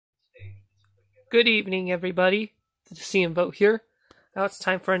Good evening, everybody. Good to see and vote here. Now it's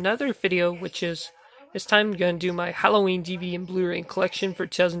time for another video, which is this time I'm going to do my Halloween DVD and Blu-ray collection for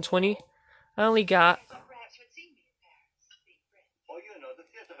 2020. I only got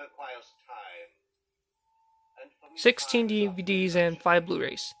 16 DVDs and 5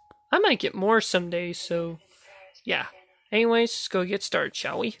 Blu-rays. I might get more someday, so yeah. Anyways, let's go get started,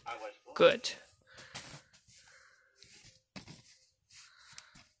 shall we? Good.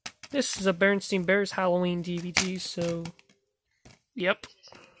 This is a Bernstein Bears Halloween DVD, so yep.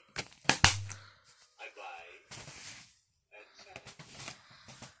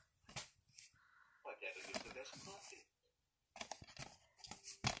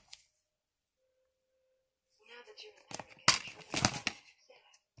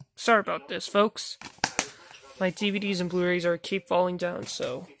 Sorry about this, folks. My DVDs and Blu-rays are keep falling down,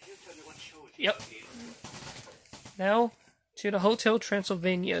 so yep. Now to the Hotel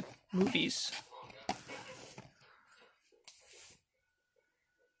Transylvania movies.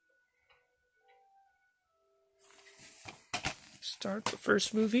 Start the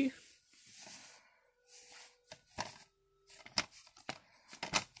first movie.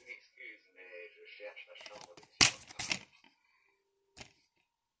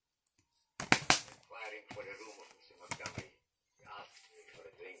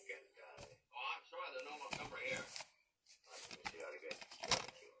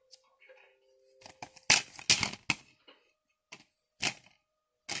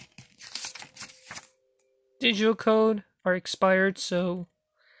 Digital code are expired, so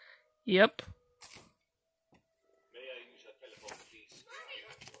yep. May I use your telephone, please?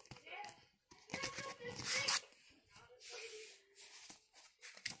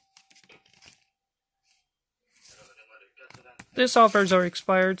 This offers are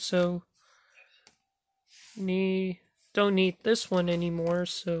expired, so don't need this one anymore,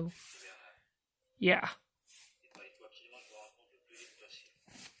 so yeah.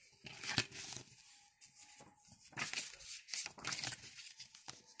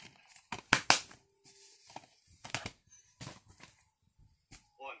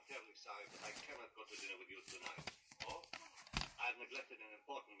 Sorry, but I cannot go to dinner with you tonight. Oh? I've neglected an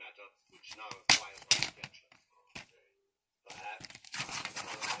important matter which now requires my attention. Perhaps.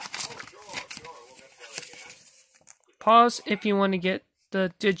 Oh, sure. We'll get together again. Pause if you want to get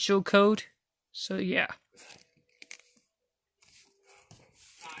the digital code. So yeah.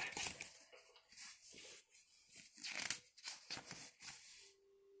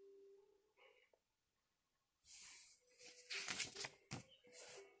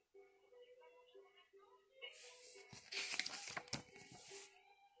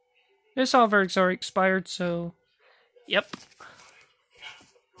 This offers are expired, so yep.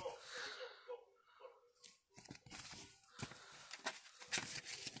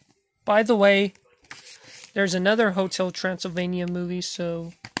 By the way, there's another Hotel Transylvania movie,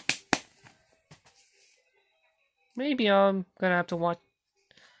 so maybe I'm gonna have to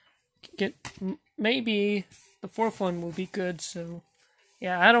maybe the fourth one will be good, so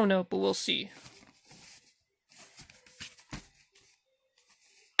yeah, I don't know, but we'll see.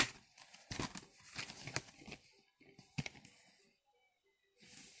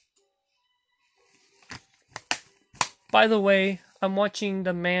 By the way, I'm watching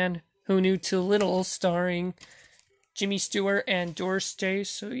The Man Who Knew Too Little, starring Jimmy Stewart and Doris Day,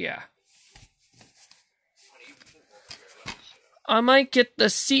 so yeah. I might get the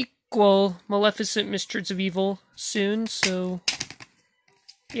sequel, Maleficent Mistress of Evil, soon, so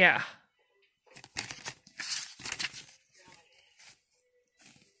yeah.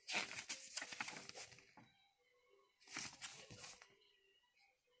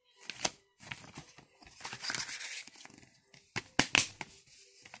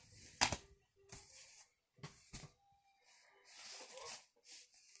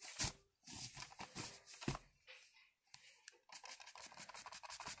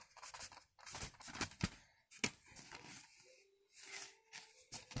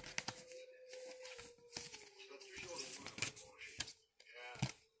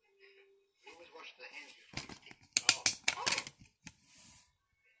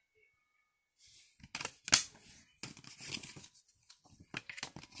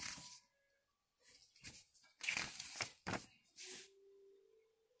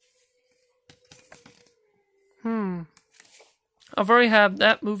 I've already have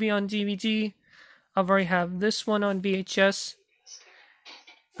that movie on DVD. I've already have this one on VHS.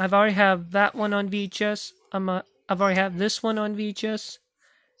 I've already have that one on VHS. I've already have this one on VHS.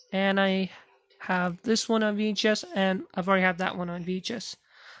 And I have this one on VHS. And I've already have that one on VHS.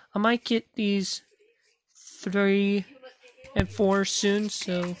 I might get these 3 and 4 soon,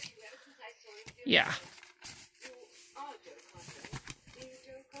 so yeah.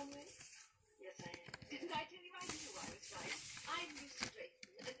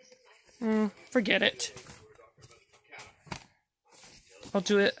 Forget it. I'll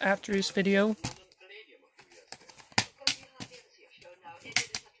do it after this video.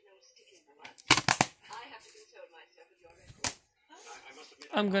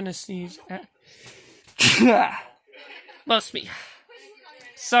 I'm gonna sneeze. Must be.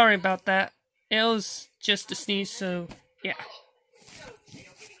 Sorry about that. It was just a sneeze, so yeah.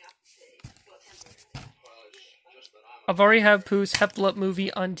 I've already had Pooh's Hepple Up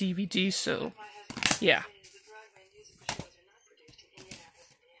movie on DVD, so yeah.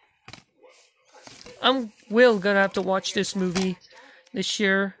 I'm gonna have to watch this movie this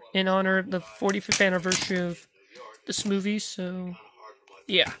year in honor of the 45th anniversary of this movie, so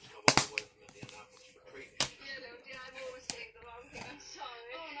yeah.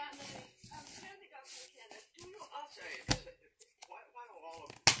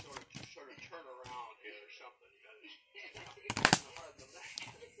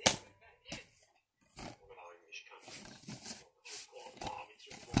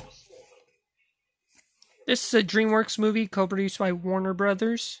 This is a DreamWorks movie co-produced by Warner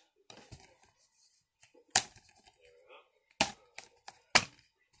Brothers.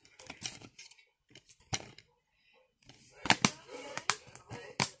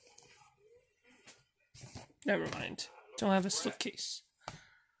 Never mind. Don't have a slipcase.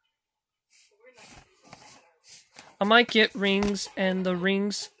 I might get Rings and the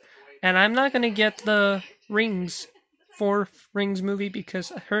Rings, and I'm not gonna get the Rings 4 Rings movie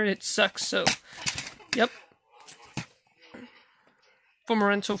because I heard it sucks, so yep. From a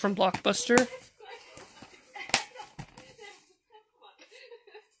rental from Blockbuster.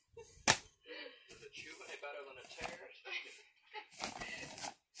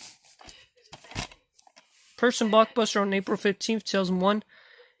 Person Blockbuster on April 15th, 2001.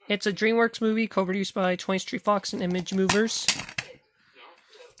 It's a DreamWorks movie co-produced by 20th Street Fox and Image Movers.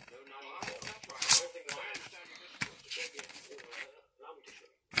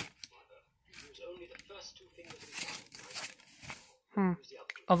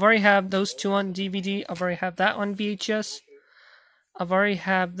 I've already have those two on DVD. I've already have that on VHS. I've already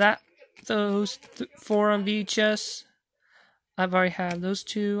have those 4 on VHS. I've already have those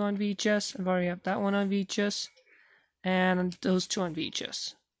 2 on VHS. I've already have that one on VHS. And those 2 on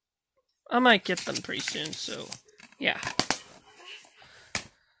VHS. I might get them pretty soon, so yeah.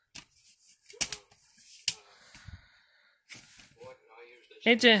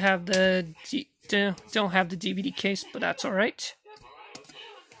 It didn't have don't have the DVD case, but that's alright.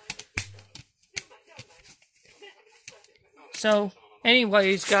 So,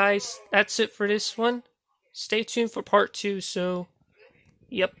 anyways, guys, that's it for this one. Stay tuned for part 2, so,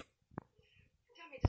 yep.